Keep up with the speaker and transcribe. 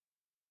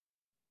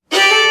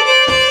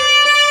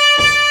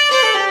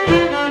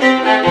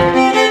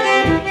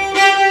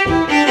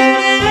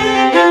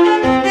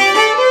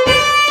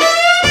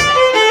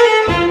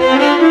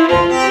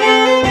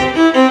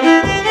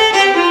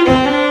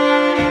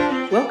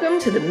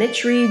to the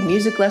Mitch Reed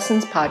Music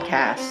Lessons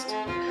Podcast.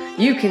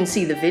 You can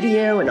see the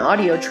video and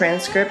audio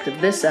transcript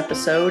of this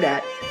episode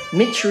at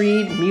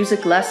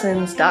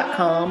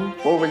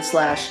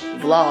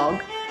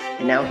mitchreedmusiclessons.com/vlog.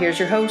 And now here's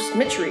your host,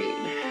 Mitch Reed.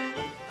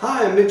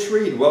 Hi, I'm Mitch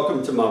Reed.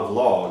 Welcome to my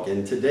vlog.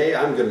 And today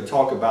I'm going to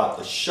talk about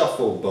the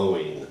shuffle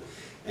bowing.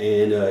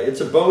 And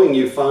it's a bowing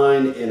you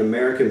find in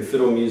American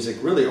fiddle music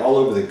really all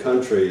over the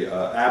country.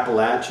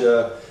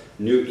 Appalachia,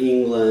 New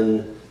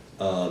England,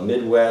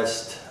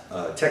 Midwest,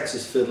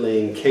 Texas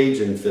fiddling,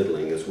 Cajun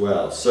fiddling as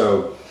well.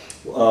 So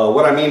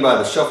what I mean by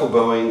the shuffle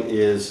bowing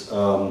is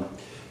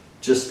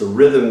just the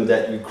rhythm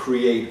that you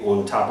create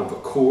on top of a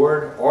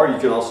chord, or you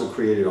can also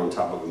create it on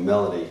top of a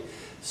melody.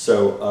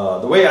 So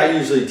the way I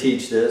usually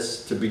teach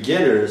this to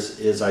beginners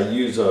is I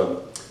use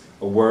a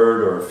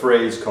word or a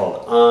phrase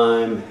called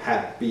I'm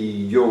happy,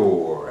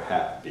 you're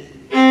happy.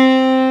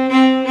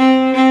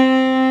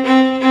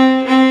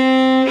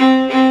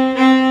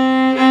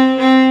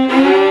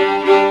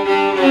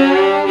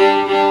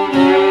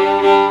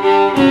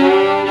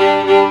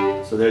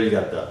 So there you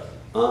got the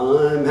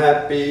I'm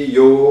happy,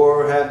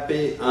 you're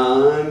happy,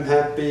 I'm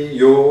happy,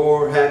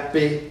 you're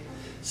happy.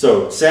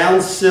 So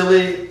sounds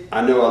silly,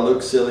 I know I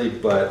look silly,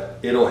 but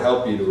it'll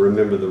help you to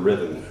remember the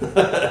rhythm.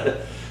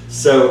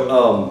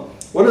 So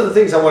one of the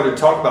things I wanted to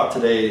talk about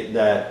today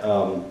that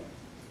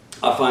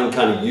I find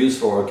kind of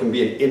useful or can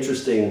be an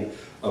interesting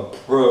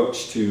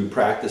approach to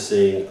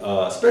practicing,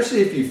 especially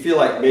if you feel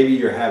like maybe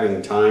you're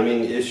having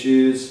timing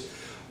issues,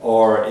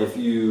 or if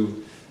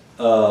you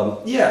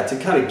to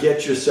kind of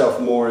get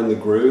yourself more in the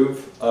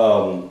groove.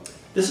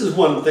 This is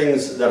one of the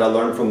things that I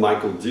learned from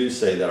Michael Duce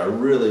that I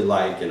really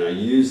like, and I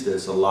use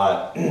this a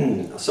lot,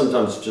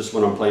 sometimes just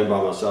when I'm playing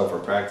by myself or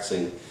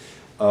practicing,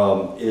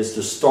 is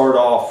to start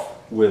off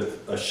with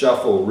a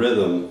shuffle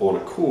rhythm on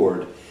a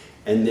chord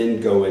and then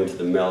go into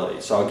the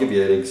melody. So I'll give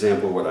you an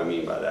example of what I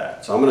mean by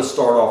that. So I'm going to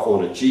start off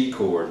on a G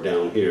chord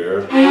down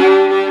here.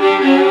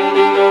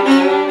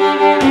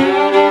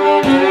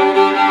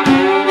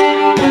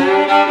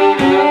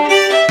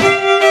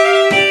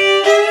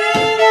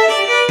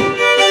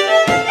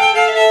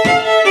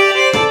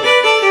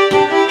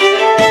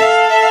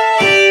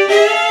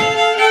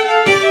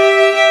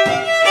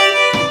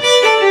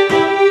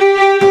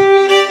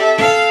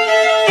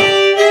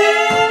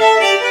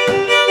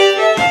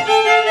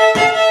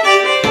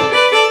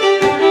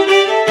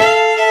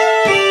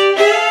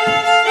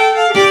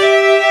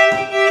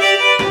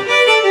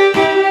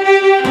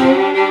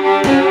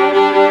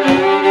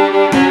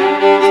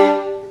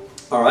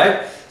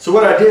 So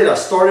what I did, I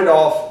started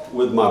off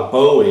with my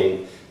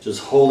bowing,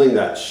 just holding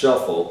that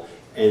shuffle,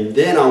 and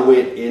then I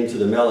went into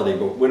the melody.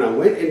 But when I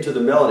went into the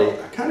melody,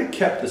 I kind of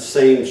kept the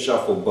same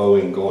shuffle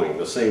bowing going,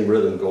 the same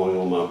rhythm going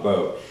on my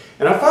bow.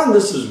 And I found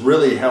this is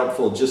really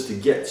helpful just to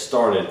get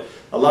started.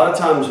 A lot of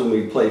times when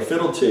we play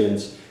fiddle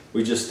tunes,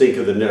 we just think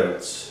of the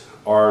notes,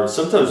 or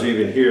sometimes we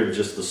even hear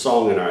just the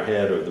song in our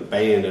head or the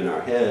band in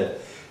our head,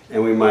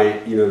 and we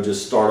might,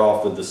 just start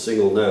off with the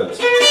single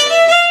notes,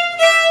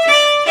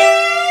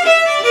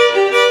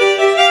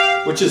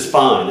 which is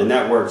fine, and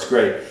that works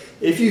great.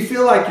 If you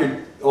feel like you're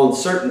on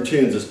certain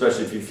tunes,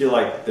 especially if you feel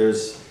like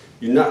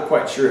you're not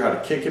quite sure how to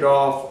kick it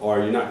off, or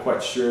you're not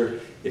quite sure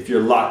if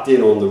you're locked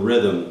in on the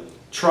rhythm,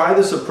 try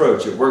this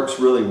approach. It works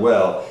really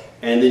well,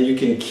 and then you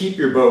can keep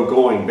your bow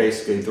going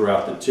basically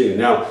throughout the tune.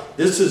 Now,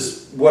 this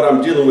is what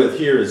I'm dealing with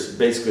here is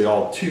basically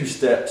all two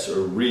steps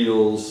or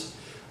reels,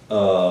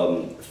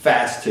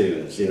 fast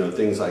tunes,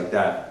 things like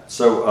that.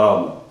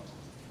 So,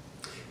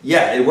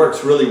 yeah, it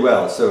works really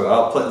well. So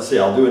I'll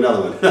do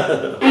another one.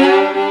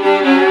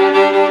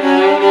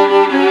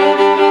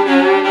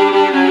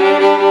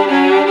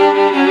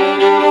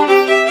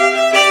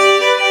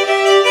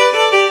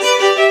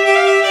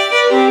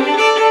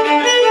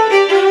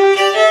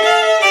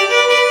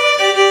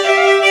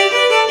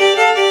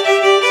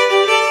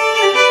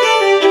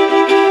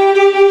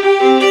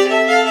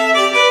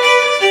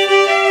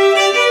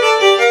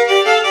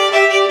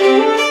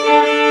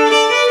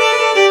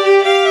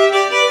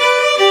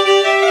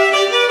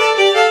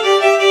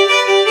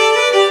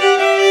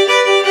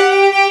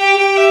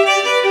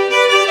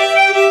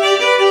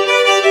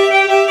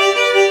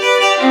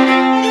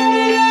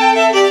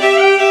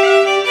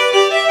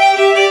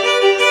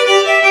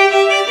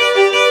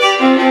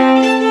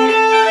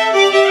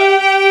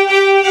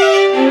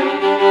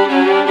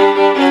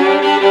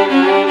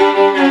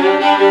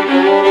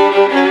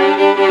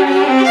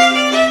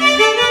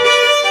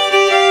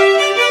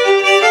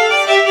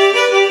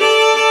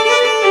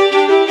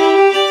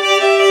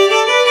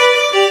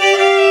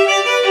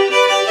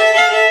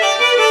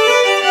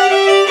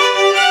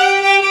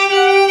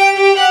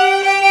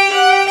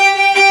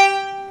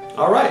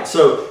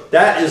 So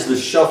that is the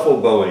shuffle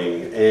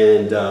bowing,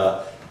 and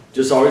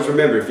just always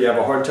remember, if you have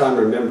a hard time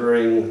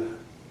remembering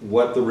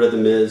what the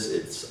rhythm is,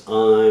 it's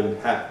I'm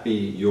happy,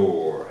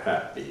 you're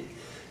happy.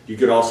 You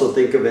could also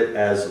think of it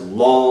as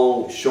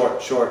long,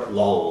 short, short,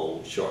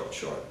 long, short,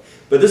 short.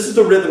 But this is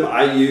the rhythm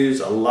I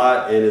use a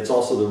lot, and it's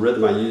also the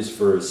rhythm I use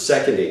for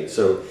seconding.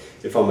 So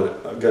if I'm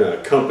going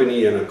to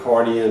accompany an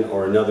accordion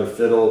or another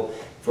fiddle,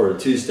 for a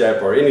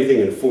two-step or anything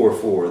in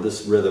 4/4,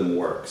 this rhythm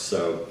works.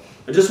 So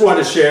I just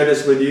wanted to share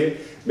this with you.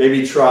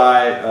 Maybe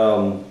try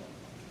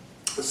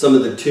some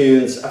of the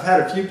tunes. I've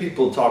had a few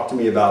people talk to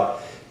me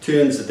about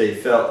tunes that they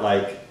felt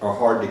like are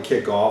hard to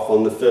kick off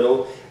on the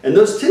fiddle, and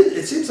it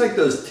seems like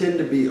those tend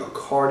to be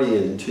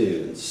accordion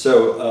tunes.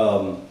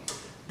 So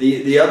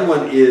the other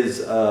one is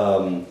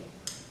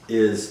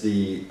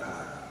the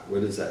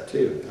what is that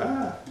tune?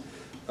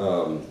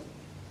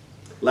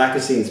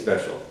 Lacassine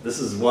Special. This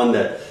is one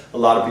that a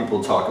lot of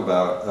people talk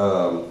about.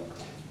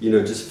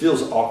 Just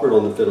feels awkward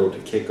on the fiddle to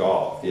kick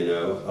off.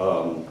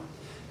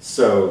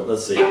 So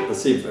let's see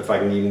if I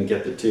can even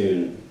get the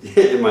tune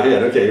in my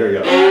head. Okay, here we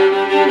go.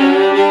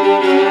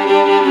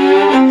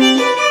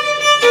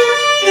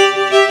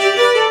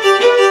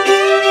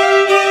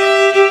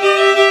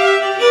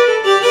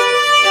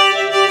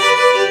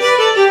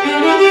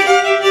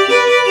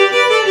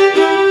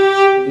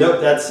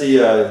 Nope, that's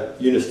the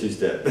Eunice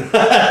two-step.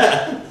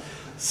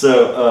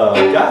 So,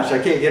 gosh, I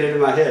can't get it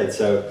in my head,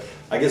 so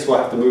I guess we'll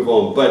have to move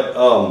on. But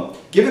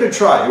give it a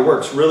try. It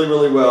works really,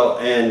 really well.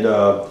 And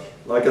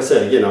like I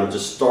said, again, I'm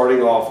just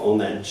starting off on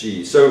that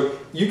G. So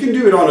you can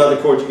do it on other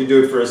chords. You can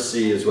do it for a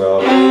C as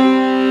well.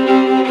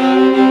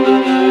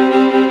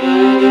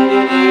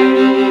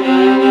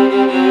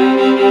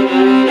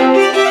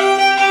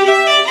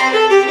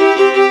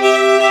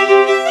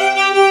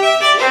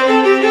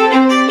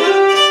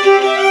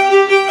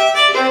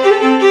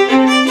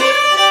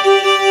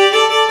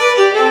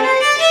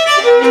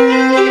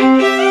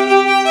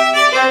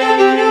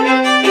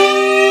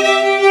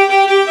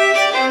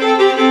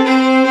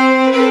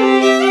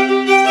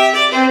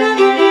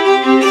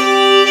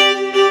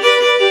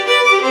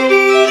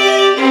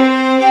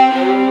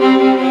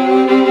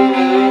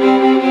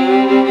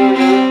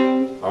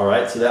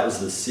 So that was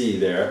the C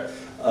there.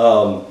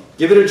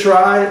 Give it a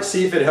try,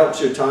 see if it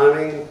helps your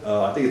timing.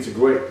 I think it's a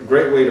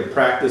great way to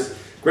practice,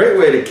 great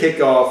way to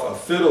kick off a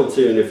fiddle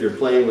tune if you're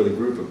playing with a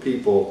group of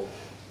people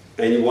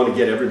and you want to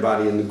get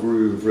everybody in the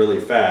groove really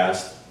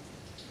fast.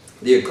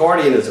 The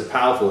accordion is a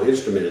powerful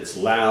instrument. It's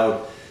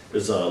loud.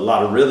 There's a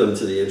lot of rhythm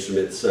to the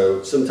instrument,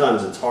 so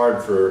sometimes it's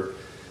hard for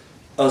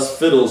us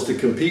fiddles to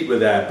compete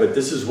with that, but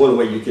this is one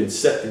way you can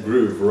set the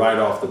groove right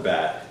off the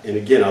bat. And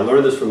again, I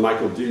learned this from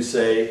Michael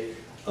Doucet.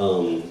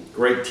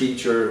 Great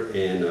teacher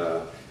and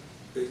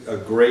a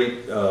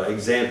great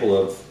example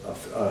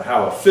of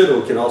how a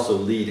fiddle can also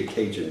lead a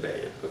Cajun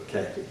band.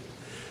 Okay,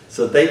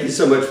 so thank you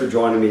so much for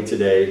joining me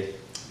today.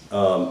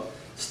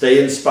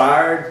 Stay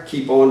inspired,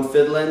 keep on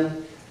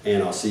fiddling,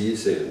 and I'll see you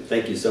soon.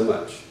 Thank you so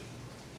much.